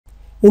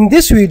In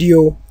this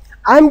video,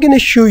 I'm going to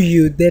show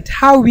you that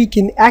how we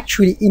can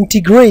actually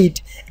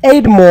integrate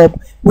Admob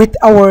with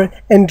our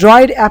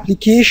Android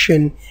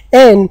application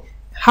and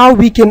how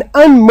we can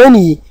earn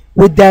money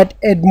with that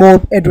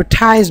Admob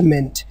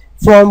advertisement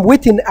from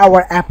within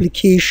our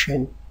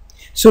application.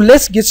 So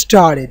let's get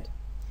started.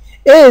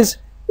 As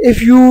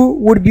if you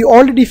would be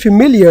already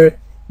familiar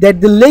that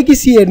the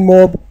legacy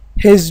Admob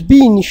has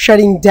been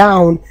shutting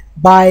down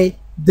by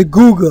the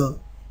Google,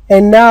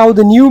 and now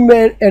the new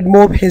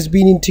Admob has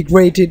been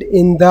integrated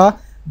in the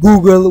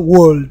Google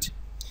world.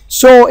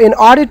 So in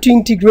order to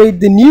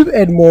integrate the new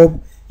Admob,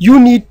 you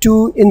need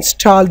to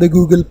install the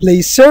Google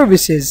Play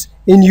services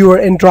in your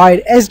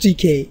Android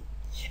SDK,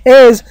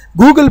 as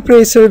Google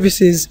Play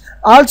services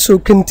also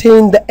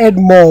contain the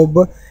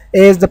Admob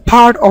as the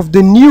part of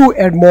the new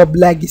Admob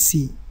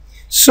legacy.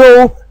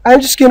 So I'm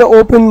just going to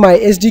open my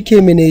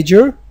SDK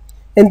manager,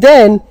 and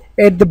then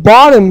at the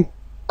bottom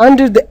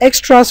under the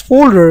extras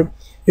folder,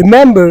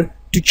 remember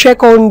to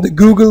check on the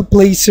Google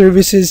Play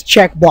Services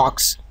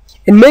checkbox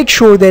and make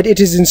sure that it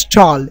is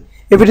installed.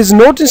 If it is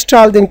not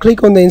installed, then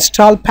click on the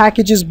Install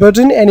Packages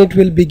button and it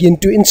will begin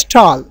to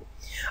install.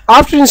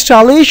 After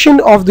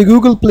installation of the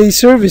Google Play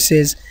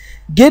Services,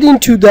 get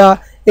into the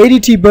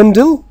ADT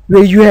bundle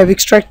where you have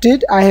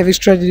extracted. I have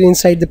extracted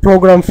inside the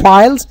program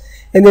files,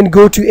 and then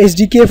go to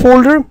SDK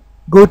folder,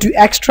 go to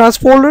Extras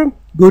folder,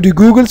 go to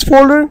Google's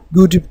folder,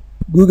 go to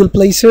Google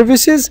Play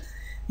Services,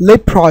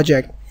 lib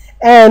project,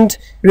 and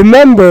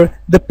remember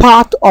the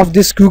path of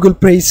this Google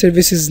Play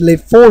Services lib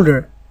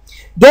folder.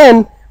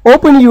 Then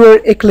open your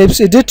Eclipse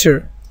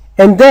editor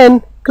and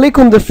then click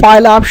on the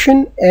file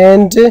option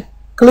and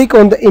click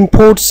on the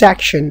import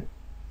section.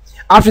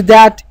 After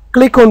that,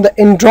 click on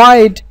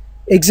the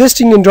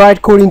existing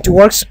Android code into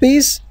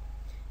workspace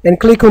and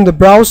click on the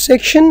browse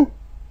section.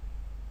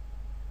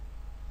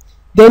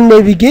 Then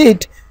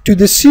navigate to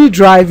the C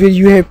drive where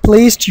you have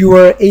placed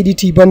your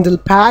ADT bundle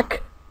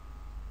pack.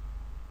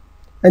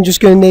 I'm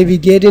just going to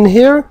navigate in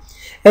here,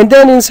 and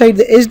then inside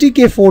the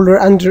SDK folder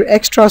under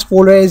extras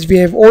folder, as we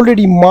have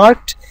already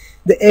marked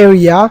the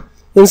area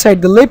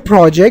inside the lib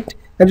project,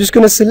 I'm just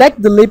going to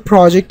select the lib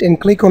project and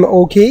click on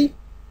OK,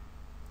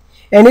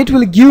 and it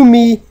will give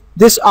me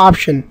this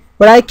option,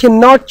 but I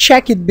cannot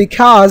check it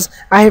because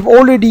I have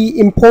already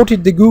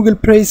imported the Google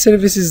Play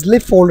Services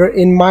lib folder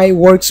in my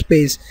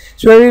workspace,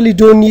 so I really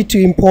don't need to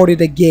import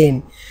it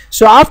again.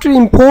 So after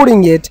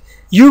importing it,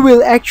 you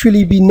will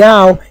actually be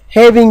now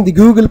having the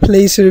Google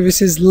Play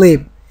Services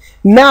lib.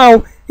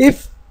 Now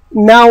if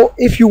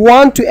you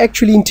want to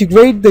actually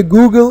integrate the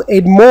Google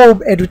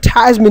Admob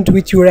advertisement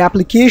with your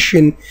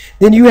application,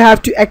 then you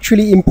have to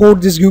actually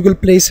import this Google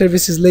Play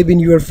Services lib in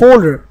your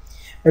folder.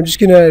 I'm just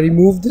gonna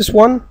remove this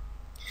one.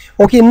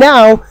 Okay,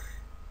 now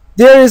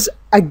there is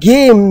a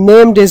game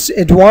named as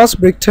Advanced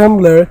Brick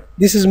Tumbler.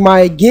 This is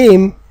my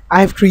game I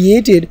have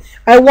created.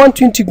 I want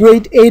to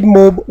integrate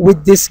Admob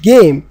with this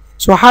game.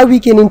 So how we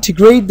can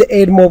integrate the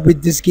Admob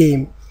with this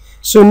game?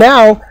 So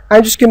now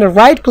I'm just going to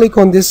right click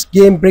on this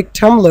game Brick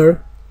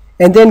Tumbler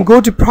and then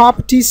go to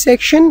Properties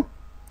section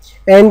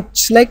and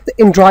select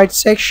the Android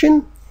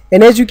section,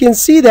 and as you can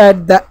see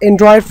that the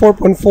Android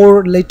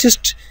 4.4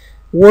 latest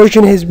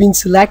version has been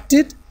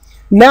selected.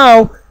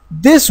 Now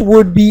this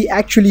would be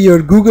actually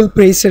your Google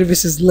Play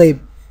Services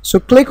lib. So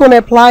click on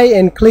Apply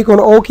and click on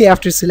OK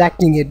after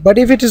selecting it. But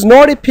if it is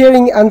not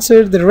appearing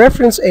under the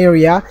reference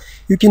area,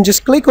 you can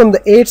just click on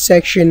the Add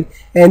section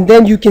and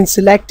then you can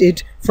select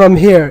it from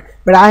here.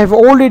 But I have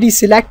already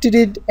selected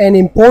it and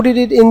imported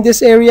it in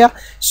this area,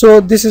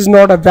 so this is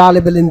not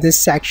available in this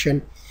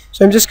section.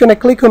 So I'm just going to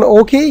click on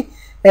OK,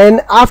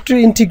 and after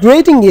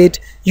integrating it,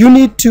 you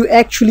need to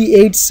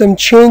actually add some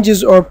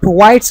changes or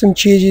provide some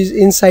changes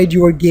inside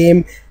your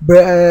game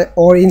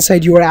or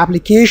inside your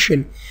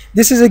application.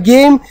 This is a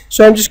game,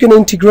 so I'm just going to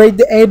integrate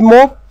the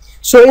Admob.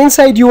 So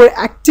inside your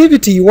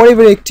activity,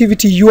 whatever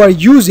activity you are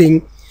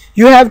using,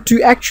 you have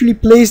to actually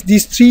place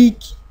these three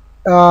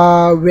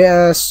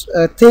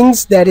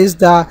things, that is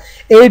the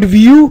add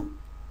view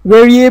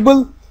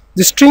variable,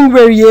 the string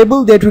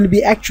variable that will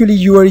be actually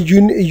your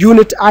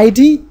unit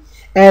ID,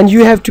 and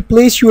you have to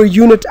place your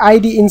unit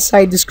ID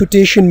inside this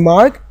quotation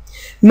mark.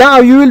 Now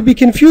you will be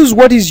confused,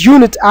 what is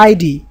unit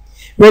ID?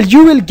 Well,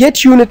 you will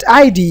get unit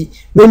ID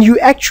when you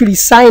actually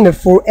sign up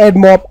for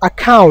Admob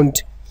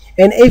account,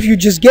 and if you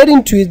just get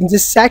into it in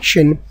this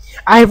section,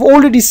 I have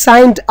already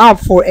signed up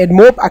for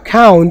Admob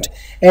account,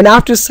 and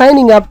after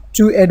signing up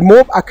to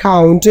Admob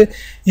account,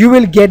 you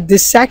will get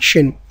this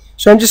section.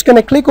 So I'm just going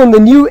to click on the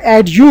new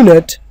add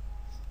unit,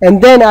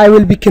 and then I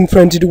will be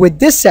confronted with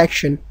this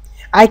section.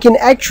 I can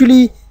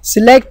actually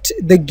select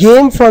the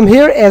game from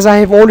here, as I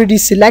have already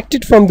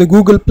selected from the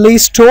Google Play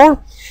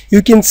Store.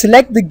 You can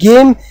select the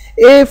game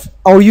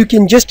or you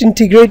can just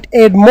integrate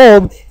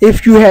Admob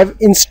if you have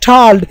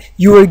installed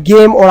your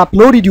game or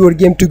uploaded your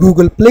game to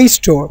Google Play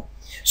Store.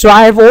 So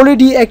I have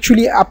already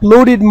actually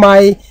uploaded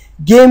my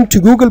game to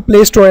Google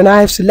Play Store, and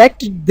I have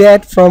selected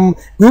that from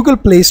Google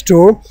Play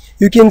Store.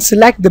 You can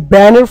select the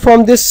banner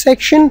from this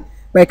section,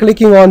 by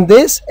clicking on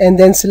this and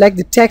then select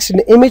the text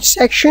and image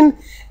section,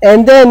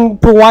 and then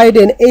provide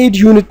an aid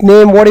unit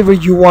name, whatever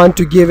you want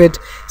to give it,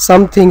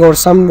 something or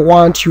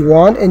someone you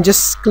want, and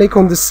just click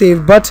on the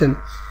save button.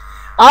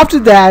 After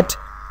that,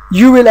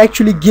 you will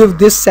actually give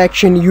this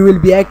section, you will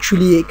be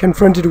actually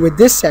confronted with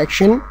this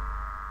section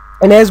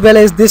and as well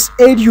as this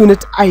aid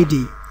unit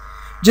ID.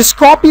 Just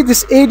copy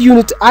this aid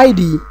unit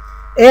ID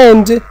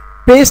and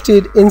paste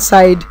it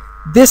inside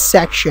this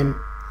section.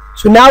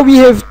 So now we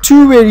have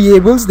two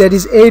variables, that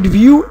is aid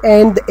view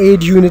and the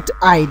aid unit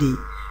ID.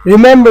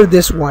 Remember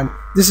this one,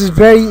 this is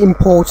very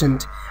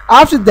important.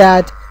 After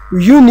that,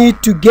 you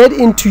need to get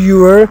into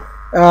your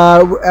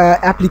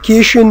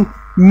application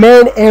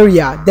main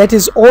area, that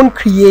is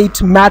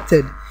onCreate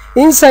method.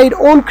 Inside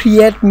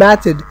onCreate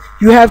method,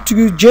 you have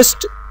to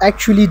just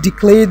actually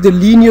declare the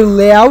linear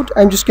layout.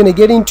 I'm just going to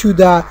get into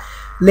the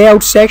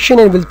layout section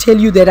and will tell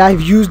you that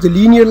I've used the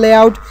linear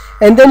layout,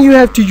 and then you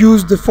have to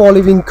use the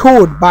following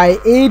code. By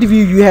aid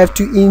view, you have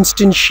to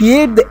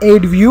instantiate the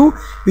aid view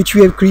which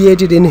we have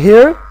created in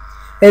here,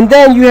 and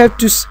then you have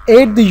to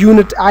add the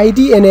unit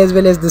ID and as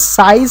well as the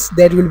size,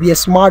 that will be a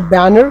smart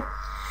banner,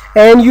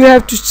 and you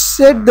have to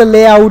set the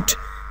layout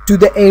to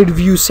the aid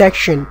view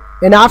section,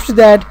 and after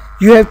that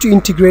you have to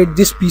integrate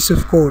this piece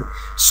of code.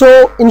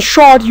 So in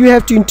short, you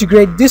have to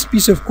integrate this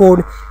piece of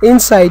code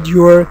inside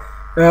your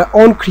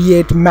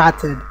onCreate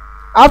method.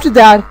 After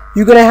that,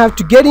 you're gonna have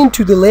to get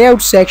into the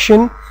layout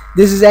section.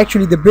 This is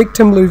actually the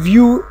BrickTumbler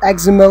view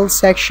XML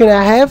section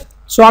I have.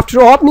 So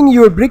after opening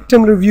your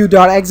BrickTumbler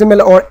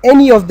view.xml or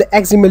any of the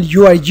XML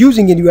you are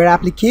using in your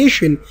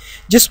application,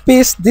 just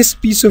paste this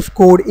piece of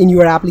code in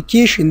your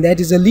application. That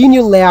is a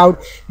linear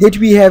layout that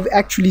we have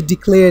actually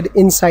declared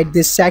inside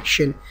this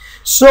section.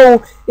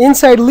 So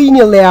inside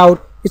linear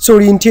layout, its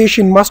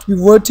orientation must be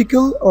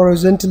vertical or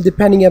horizontal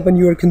depending upon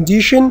your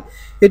condition.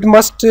 It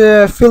must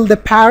fill the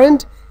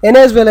parent, and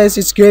as well as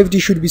its gravity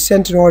should be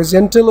centered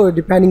horizontal or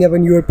depending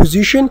upon your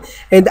position,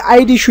 and the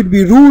ID should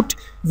be root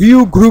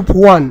view group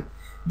 1.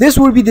 This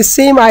will be the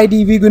same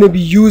ID we're going to be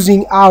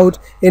using out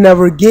in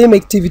our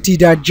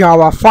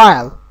gameactivity.java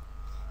file.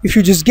 If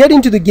you just get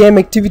into the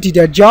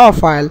gameactivity.java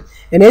file,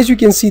 and as you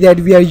can see that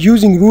we are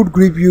using root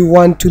group view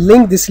 1 to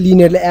link this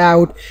linear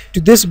layout to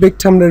this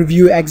BrickTumbler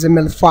view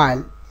XML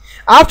file.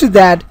 After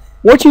that,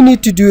 what you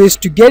need to do is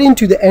to get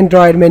into the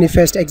Android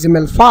manifest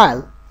XML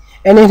file,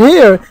 and in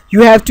here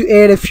you have to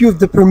add a few of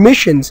the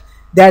permissions,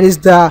 that is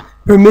the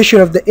permission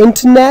of the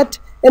internet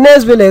and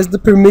as well as the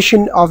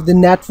permission of the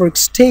network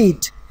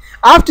state.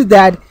 After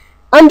that,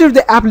 under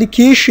the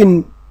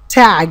application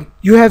tag,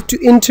 you have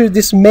to enter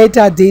this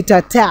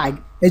metadata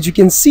tag. As you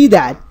can see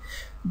that,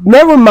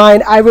 never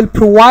mind, I will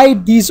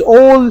provide these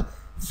all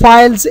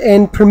files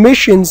and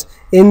permissions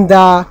in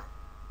the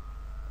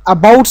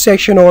about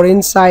section or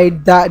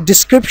inside the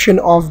description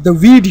of the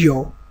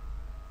video.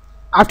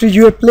 After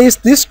you have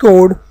placed this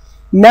code,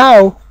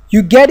 now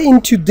you get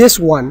into this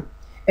one,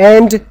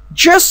 and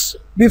just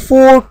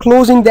before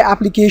closing the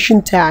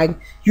application tag,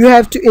 you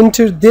have to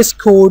enter this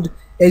code.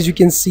 As you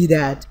can see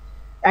that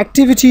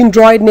activity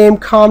Android name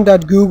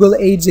com.google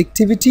aids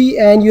activity,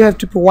 and you have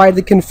to provide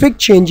the config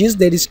changes,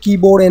 that is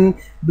keyboard and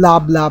blah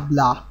blah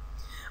blah.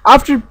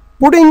 After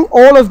putting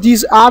all of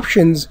these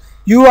options,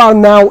 you are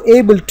now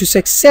able to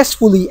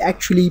successfully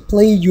actually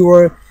play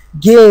your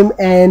game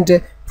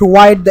and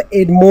provide the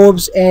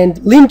admobs and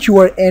link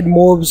your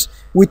admobs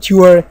with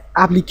your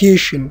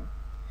application.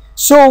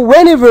 So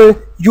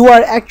whenever you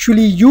are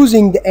actually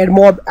using the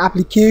Admob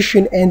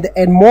application and the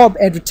Admob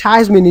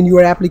advertisement in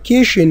your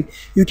application,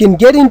 you can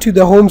get into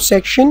the home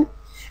section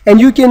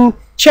and you can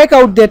check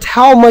out that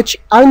how much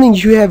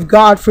earnings you have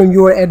got from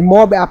your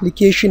Admob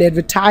application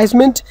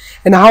advertisement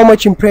and how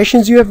much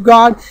impressions you have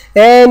got,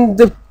 and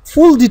the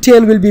full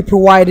detail will be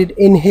provided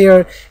in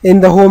here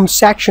in the home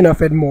section of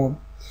Admob.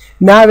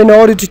 Now in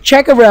order to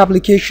check our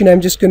application,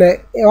 I'm just gonna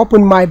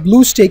open my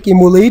BlueStack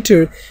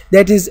emulator,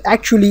 that is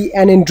actually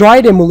an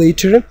Android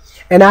emulator,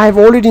 and I have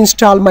already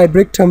installed my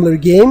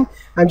BrickTumbler game.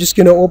 I'm just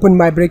gonna open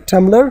my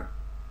BrickTumbler,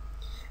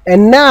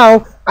 and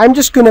now I'm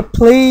just gonna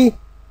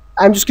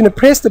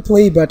press the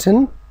play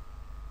button,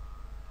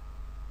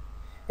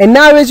 and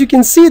now as you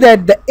can see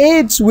that the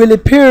ads will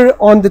appear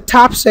on the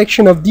top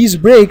section of these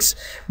bricks,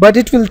 but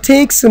it will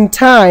take some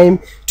time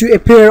to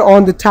appear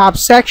on the top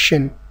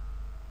section.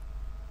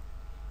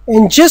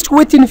 And just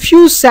within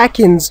few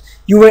seconds,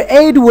 your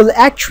ad will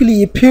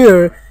actually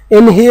appear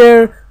in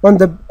here on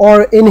the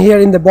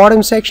in the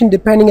bottom section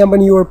depending upon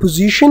your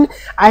position.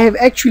 I have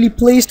actually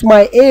placed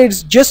my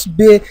ads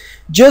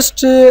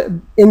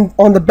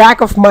on the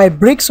back of my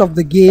bricks of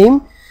the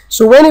game.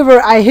 So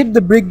whenever I hit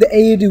the brick, the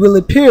ad will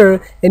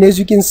appear, and as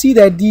you can see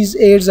that these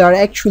ads are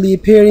actually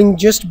appearing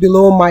just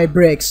below my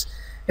bricks.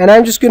 And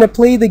I'm just gonna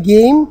play the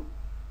game.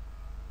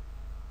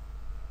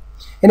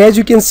 And as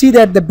you can see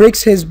that the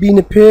bricks has been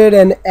appeared,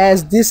 and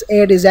as this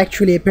ad is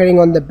actually appearing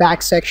on the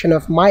back section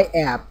of my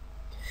app.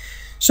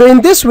 So in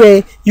this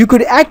way, you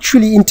could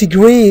actually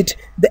integrate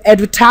the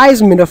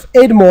advertisement of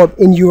Admob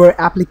in your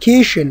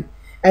application.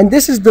 And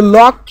this is the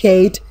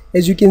locate.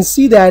 As you can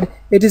see that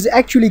it is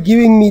actually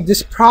giving me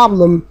this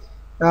problem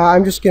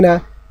I'm just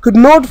gonna could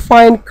not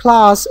find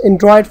class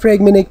Android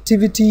fragment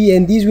activity,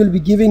 and these will be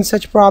giving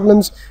such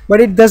problems,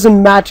 but it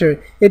doesn't matter.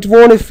 It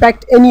won't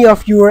affect any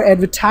of your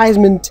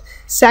advertisement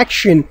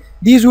section.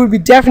 These will be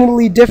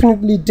definitely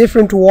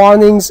different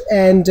warnings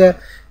and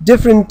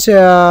different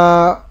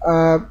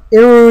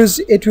errors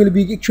it will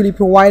be actually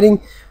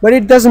providing, but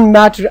it doesn't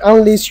matter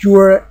unless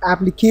your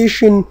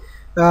application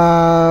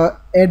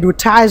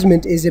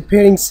advertisement is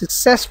appearing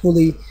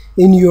successfully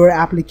in your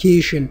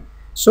application.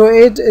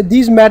 So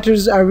these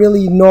matters are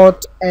really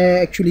not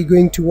actually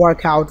going to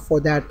work out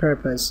for that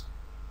purpose.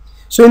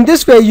 So in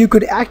this way you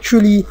could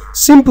actually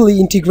simply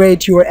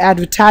integrate your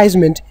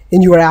advertisement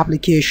in your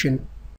application.